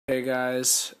Hey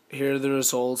guys, here are the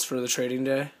results for the trading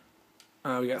day.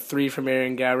 We got 3 from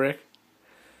Aaron Gabrick,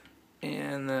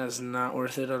 and that is not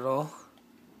worth it at all.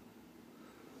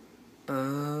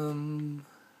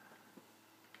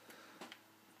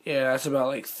 Yeah, that's about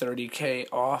like 30K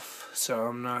off, so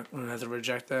I'm not going to have to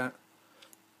reject that.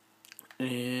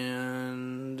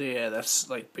 And yeah, that's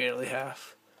like barely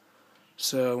half.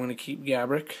 So I'm going to keep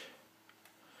Gabrick.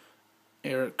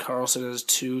 Eric Carlson has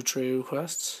 2 trade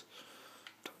requests.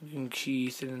 Duncan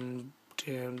Keith and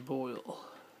Dan Boyle.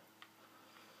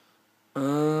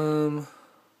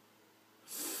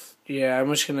 Yeah, I'm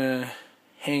just gonna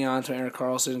hang on to Eric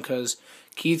Carlson because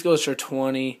Keith goes for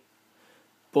 20,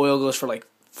 Boyle goes for like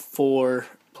 4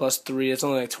 plus 3. It's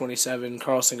only like 27.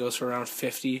 Carlson goes for around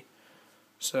 50.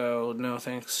 So no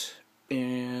thanks.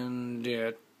 And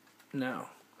yeah, no.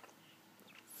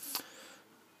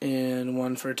 And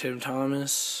 1 for Tim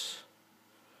Thomas.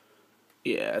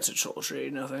 Yeah, it's a troll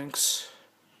trade. No thanks.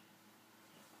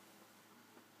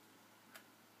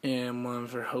 And 1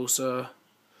 for Hossa.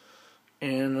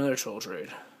 And another troll trade.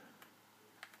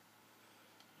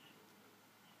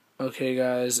 Okay,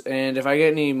 guys. And if I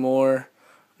get any more, I'm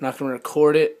not going to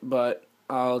record it, but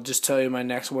I'll just tell you my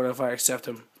next one if I accept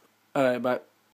them. Alright, bye.